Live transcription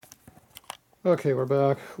Okay, we're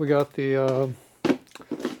back. We got the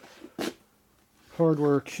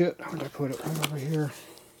hardware kit. Where did I put it? Right over here.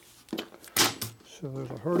 So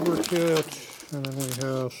there's a hardware kit, and then we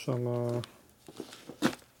have some,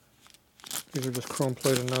 these are just chrome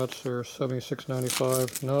plated nuts. They're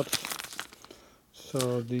 76.95 nuts.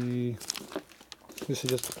 So this is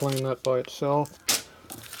just a plain nut by itself.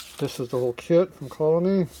 This is the whole kit from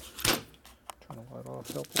Colony. Turn the light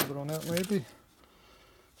off, help a little bit on that maybe.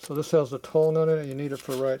 So this has the tall nut in it. You need it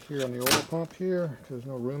for right here on the oil pump here, because there's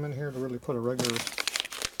no room in here to really put a regular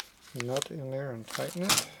nut in there and tighten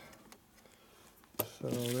it. So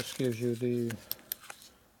this gives you the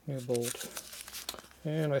new bolt.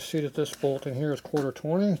 And I see that this bolt in here is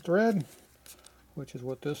 1/4 thread, which is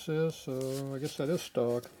what this is. So I guess that is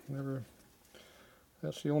stock.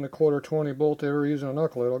 That's the only 1/4 bolt they ever use in a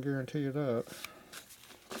knucklehead, I'll guarantee you that.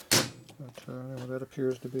 But anyway, that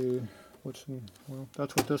appears to be well,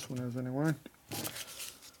 that's what this one is anyway.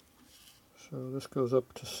 So this goes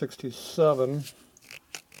up to 67.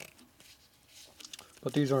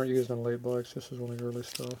 But these aren't used on late bikes. This is only early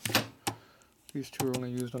stuff. These two are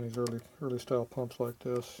only used on these early style pumps like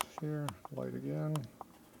this. Here, light again.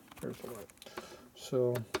 There's the light.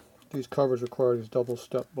 So these covers require these double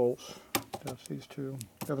step bolts. That's these two.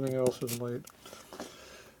 Everything else is late.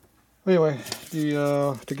 Anyway,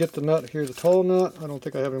 to get the nut here, the tall nut, I don't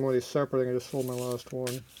think I have any more of these separating. I just sold my last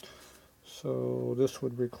one. So this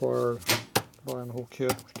would require buying the whole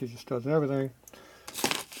kit, which gives you studs and everything.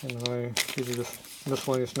 And these are just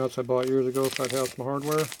miscellaneous nuts I bought years ago so I'd have some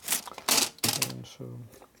hardware. And so,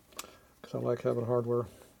 because I like having hardware.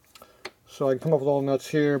 So I can come up with all the nuts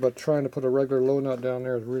here, but trying to put a regular low nut down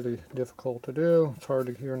there is really difficult to do. It's hard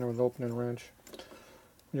to hear with an opening wrench.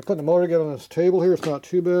 When you're putting the motor together on this table here, it's not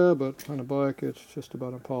too bad, but on a bike, it's just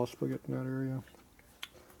about impossible to get in that area.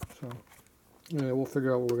 So, yeah, we'll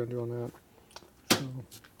figure out what we're going to do on that.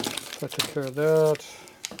 So, I took care of that.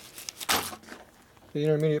 The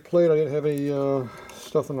intermediate plate, I didn't have any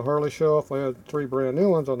stuff on the Harley shelf. I had 3 brand new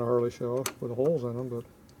ones on the Harley shelf with holes in them, but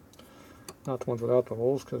not the ones without the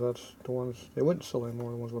holes, because that's the ones they wouldn't sell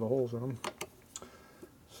anymore, the ones with the holes in them.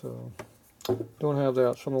 So, don't have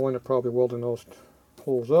that, so I'm going to wind up probably welding those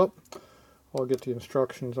holes up. I'll get the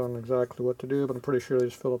instructions on exactly what to do, but I'm pretty sure they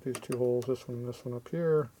just fill up these 2 holes, this one and this one up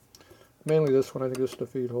here. Mainly this one, I think this is the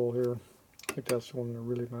feed hole here. I think that's the one that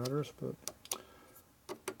really matters, but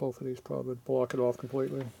both of these probably block it off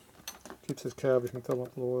completely. Keeps this cavity from filling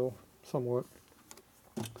up with oil, somewhat.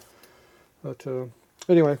 But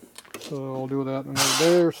anyway, so I'll do that in another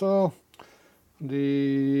day or so.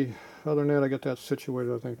 Other than that, I got that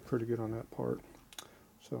situated, I think, pretty good on that part.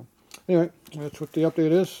 So anyway, that's what the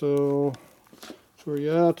update is, so that's where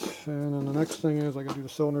you're at. And then the next thing is I got to do the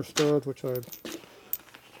cylinder studs, which I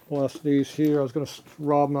lost these here. I was going to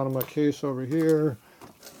rob them out of my case over here,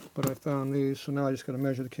 but I found these, so now I just got to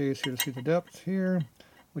measure the case here to see the depth here,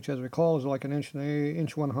 which as I recall is like an inch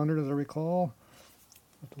 100 as I recall.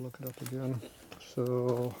 I have to look it up again.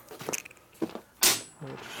 So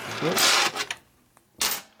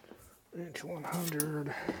inch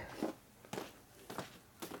 100.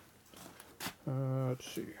 Let's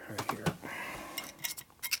see, right here.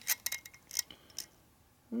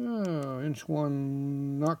 Oh, inch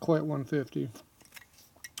 1, not quite 150.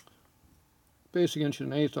 Basic inch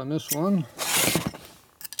and 1/8 on this one.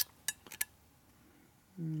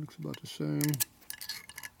 Looks about the same.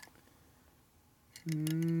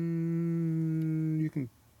 You can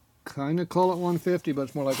kind of call it 150, but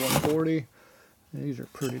it's more like 140. And these are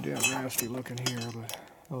pretty damn nasty looking here, but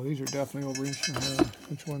oh, these are definitely over inch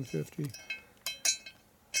 150.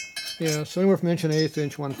 Yeah, so anywhere from inch and 1/8 to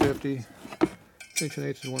inch 150. Inch and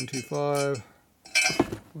 1/8 is 125.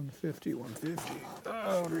 150, 150.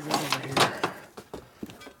 Oh, what do we got over here?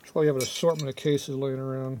 That's why you have an assortment of cases laying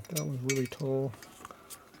around. That one's really tall.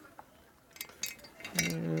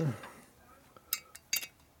 Yeah.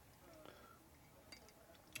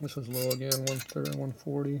 This one's low again, 130,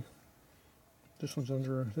 140. This one's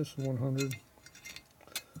this is 100.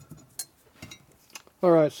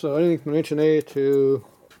 Alright, so anything from 1 1/8 to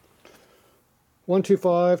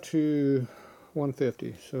 125 to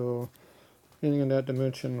 150. So anything in that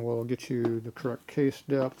dimension will get you the correct case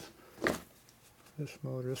depth. This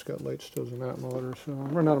motor, it's got light stills in that motor, so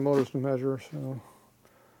I'm running out of motors to measure, so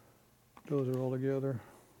those are all together.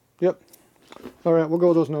 Yep. Alright, we'll go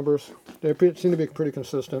with those numbers. They seem to be pretty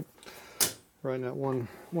consistent. Right in that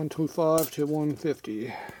 125 to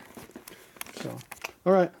 150. So,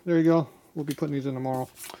 alright, there you go. We'll be putting these in tomorrow.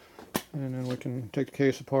 And then we can take the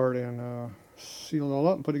case apart and seal it all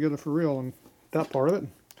up and put it together for real on that part of it.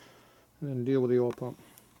 And then deal with the oil pump.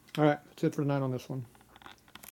 Alright, that's it for tonight on this one.